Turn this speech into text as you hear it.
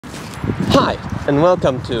Hi, and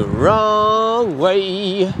welcome to Wrong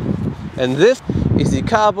Way. And this is the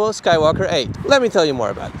KAABO Skywalker 8. Let me tell you more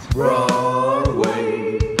about it. Wrong Way.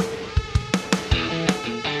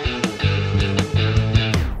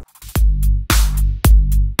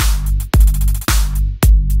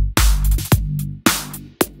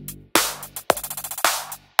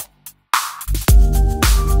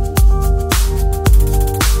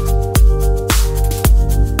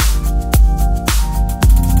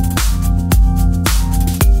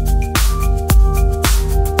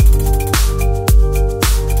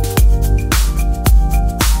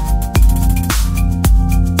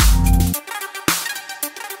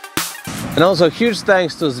 And also huge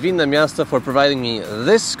thanks to Zwinne Miasto for providing me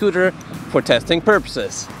this scooter for testing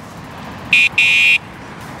purposes.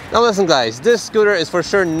 Now listen guys, this scooter is for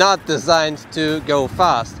sure not designed to go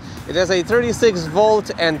fast. It has a 36 volt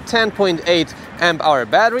and 10.8 amp hour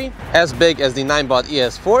battery, as big as the Ninebot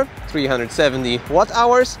ES4, 370 watt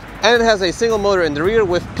hours, and it has a single motor in the rear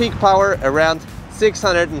with peak power around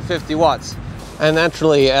 650 watts. And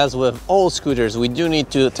naturally, as with all scooters, we do need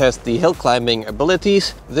to test the hill climbing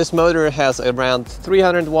abilities. This motor has around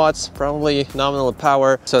 300 watts, probably nominal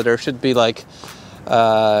power, so there should be like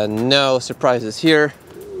no surprises here.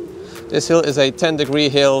 This hill is a 10-degree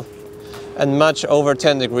hill, and much over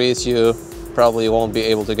 10 degrees you probably won't be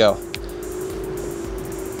able to go.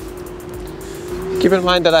 Keep in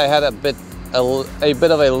mind that I had a bit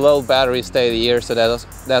of a low battery state here, so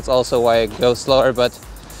that's also why it goes slower, but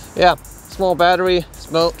yeah. Small battery,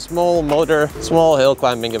 small motor, small hill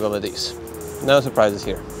climbing abilities. No surprises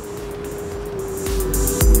here.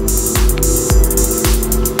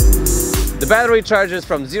 The battery charges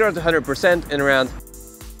from 0 to 100% in around.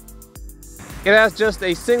 It has just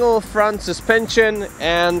a single front suspension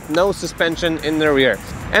and no suspension in the rear.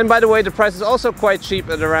 And by the way, the price is also quite cheap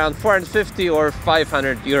at around 450 or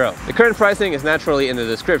 500 euro. The current pricing is naturally in the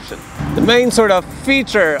description. The main sort of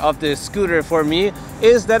feature of this scooter for me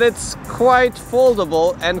is that it's quite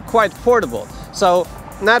foldable and quite portable. So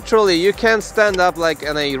naturally you can stand up like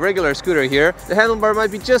on a regular scooter here. The handlebar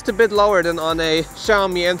might be just a bit lower than on a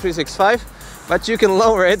Xiaomi M365, but you can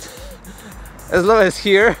lower it as low as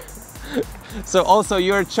here. So also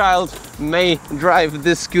your child may drive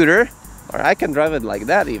this scooter, or I can drive it like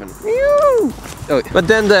that even. Oh, but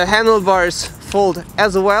then the handlebars fold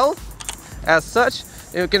as well, as such.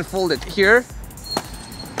 You can fold it here,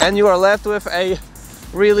 and you are left with a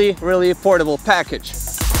really portable package.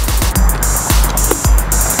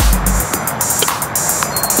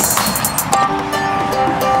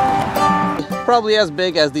 Probably as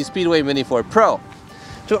big as the Speedway Mini 4 Pro.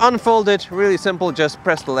 To unfold it, really simple, just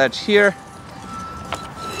press the latch here,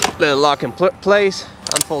 let it lock in place,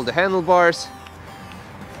 unfold the handlebars,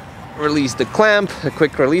 release the clamp, a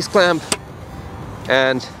quick release clamp,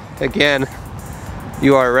 and again,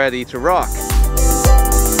 you are ready to rock.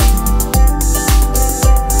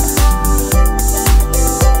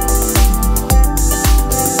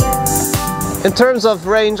 In terms of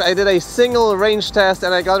range, I did a single range test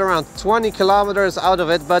and I got around 20 kilometers out of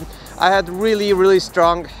it, but I had really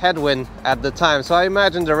strong headwind at the time, so I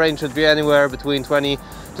imagine the range would be anywhere between 20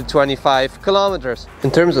 to 25 kilometers. In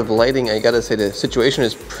terms of lighting, I gotta say the situation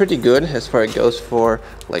is pretty good as far as it goes for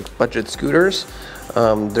like budget scooters.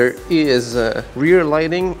 There is rear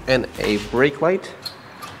lighting and a brake light.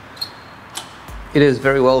 It is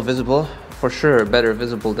very well visible, for sure better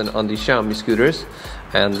visible than on the Xiaomi scooters.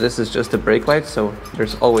 And this is just a brake light, so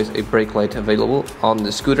there's always a brake light available on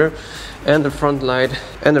the scooter. And the front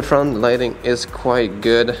lighting is quite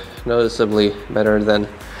good, noticeably better than,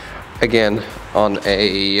 again, on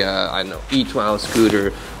a I don't know, E12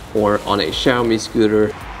 scooter or on a Xiaomi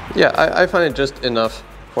scooter. Yeah, I find it just enough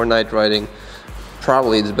for night riding.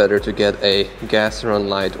 Probably it's better to get a gas run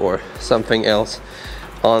light or something else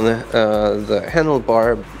on the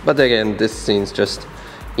handlebar, but again, this seems just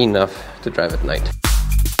enough to drive at night.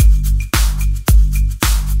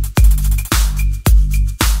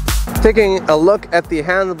 Taking a look at the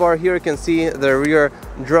handlebar here, you can see the rear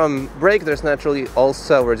drum brake. There's naturally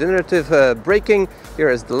also regenerative braking. Here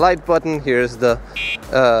is the light button, here's the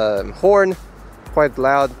horn, quite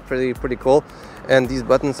loud, pretty cool. And these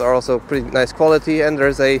buttons are also pretty nice quality, and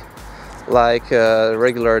there's a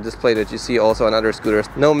regular display that you see also on other scooters.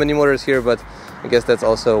 No mini motors here, but I guess that's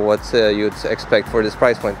also what you'd expect for this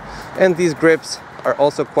price point. And these grips are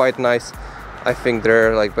also quite nice. I think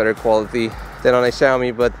they're like better quality than on a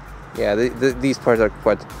Xiaomi, but yeah, these parts are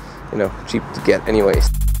quite, you know, cheap to get anyways.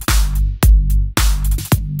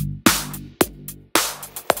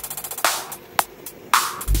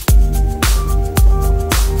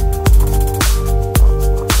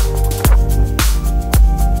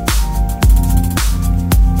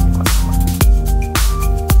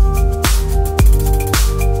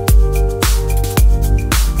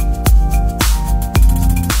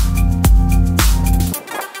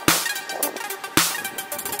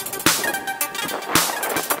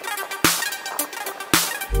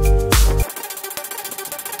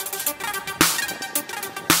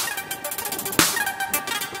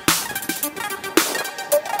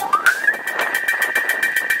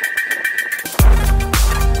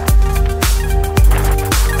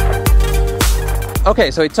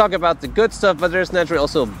 Okay, so we talk about the good stuff, but there's naturally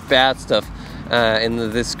also bad stuff in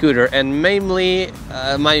this scooter, and mainly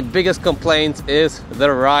my biggest complaint is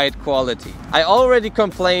the ride quality. I already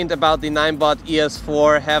complained about the Ninebot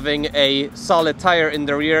ES4 having a solid tire in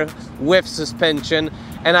the rear with suspension,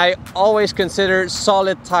 and I always consider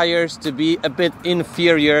solid tires to be a bit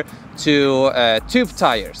inferior to tube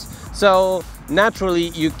tires. So naturally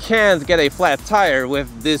you can't get a flat tire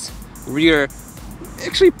with this rear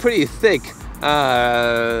actually pretty thick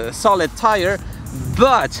solid tire,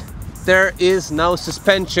 but there is no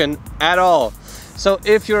suspension at all. So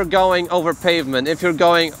if you're going over pavement, if you're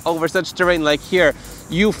going over such terrain like here,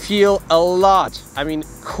 you feel a lot, I mean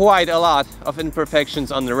quite a lot of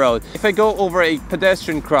imperfections on the road. If I go over a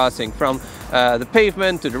pedestrian crossing from the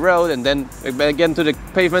pavement to the road and then again to the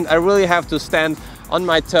pavement, I really have to stand on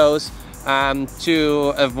my toes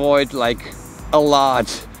to avoid like a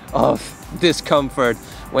lot of discomfort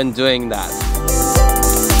when doing that.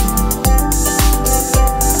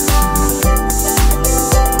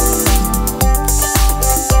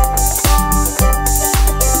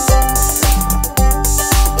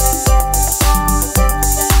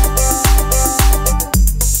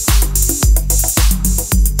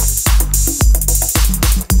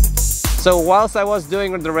 So whilst I was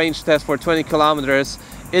doing the range test for 20 kilometers,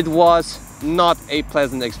 it was not a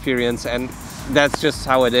pleasant experience, and that's just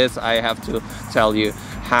how it is. I have to tell you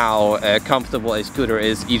how comfortable a scooter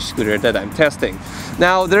is, each scooter that I'm testing.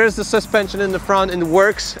 Now there is the suspension in the front and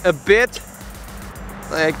works a bit,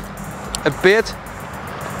 but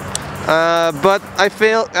I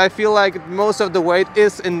feel like most of the weight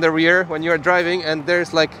is in the rear when you're driving, and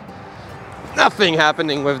there's like nothing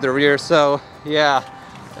happening with the rear. So yeah,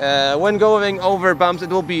 when going over bumps it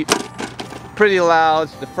will be pretty loud,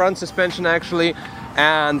 the front suspension actually,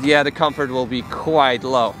 and yeah, the comfort will be quite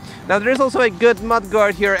low. Now there's also a good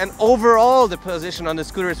mudguard here, and overall the position on the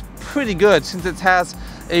scooter is pretty good since it has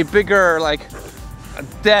a bigger like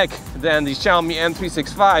deck than the Xiaomi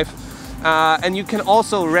M365, and you can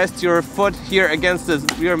also rest your foot here against the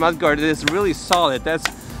rear mudguard. It is really solid. That's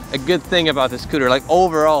a good thing about the scooter. Like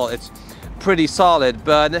overall it's pretty solid,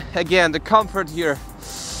 but again the comfort here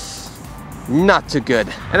not too good.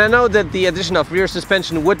 And I know that the addition of rear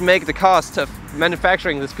suspension would make the cost of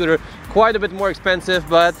manufacturing the scooter quite a bit more expensive,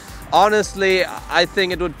 but honestly I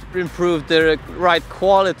think it would improve the ride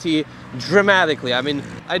quality dramatically. I mean,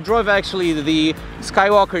 I drove actually the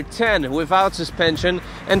Skywalker 10 without suspension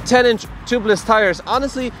and 10-inch tubeless tires.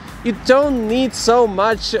 Honestly, you don't need so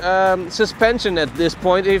much suspension at this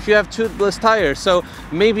point if you have tubeless tires. So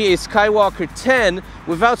maybe a Skywalker 10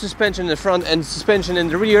 without suspension in the front and suspension in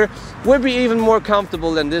the rear would be even more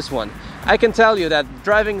comfortable than this one. I can tell you that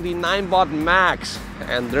driving the Ninebot Max,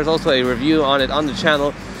 and there's also a review on it on the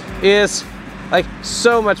channel, is like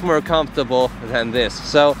so much more comfortable than this.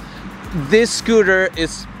 So this scooter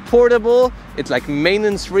is portable, it's like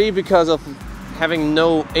maintenance free because of having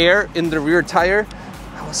no air in the rear tire.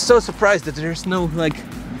 I was so surprised that there's no, like,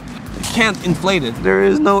 you can't inflate it. There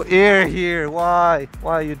is no air here. Why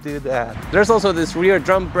you do that? There's also this rear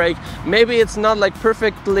drum brake. Maybe it's not like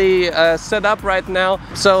perfectly set up right now,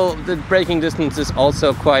 so the braking distance is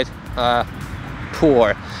also quite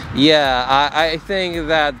poor. Yeah, I think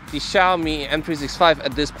that the Xiaomi M365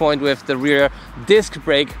 at this point with the rear disc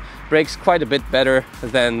brake brakes quite a bit better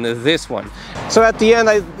than this one. So at the end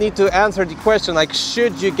I need to answer the question, like,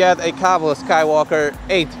 should you get a KAABO Skywalker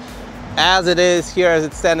 8 as it is here, as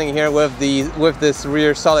it's standing here with this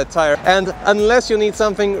rear solid tire? And unless you need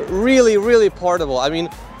something really portable, I mean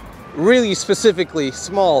really specifically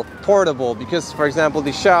small portable, because for example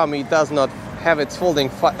the Xiaomi does not have its folding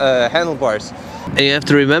handlebars. And you have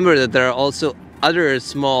to remember that there are also other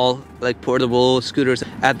small, like, portable scooters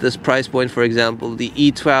at this price point. For example, the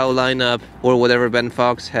E12 lineup, or whatever Ben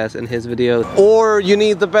Fox has in his video. Or you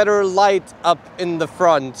need the better light up in the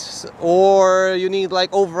front, or you need,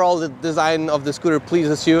 like, overall the design of the scooter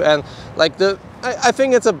pleases you, and like I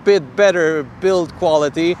think it's a bit better build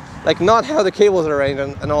quality, like not how the cables are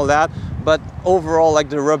arranged and all that, but overall like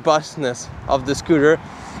the robustness of the scooter.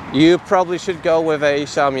 You probably should go with a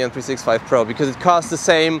Xiaomi M365 Pro because it costs the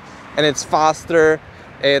same and it's faster.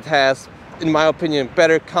 It has, in my opinion,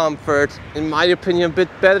 better comfort, in my opinion, a bit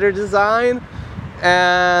better design,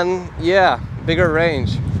 and yeah, bigger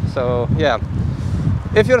range. So yeah,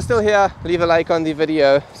 if you're still here, leave a like on the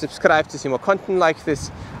video, subscribe to see more content like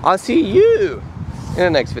this. I'll see you in the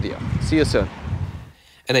next video. See you soon.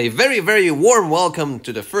 And a very warm welcome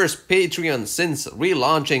to the first Patreon since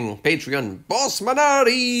relaunching Patreon, Boss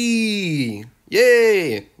Manari!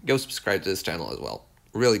 Yay! Go subscribe to this channel as well.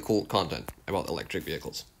 Really cool content about electric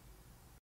vehicles.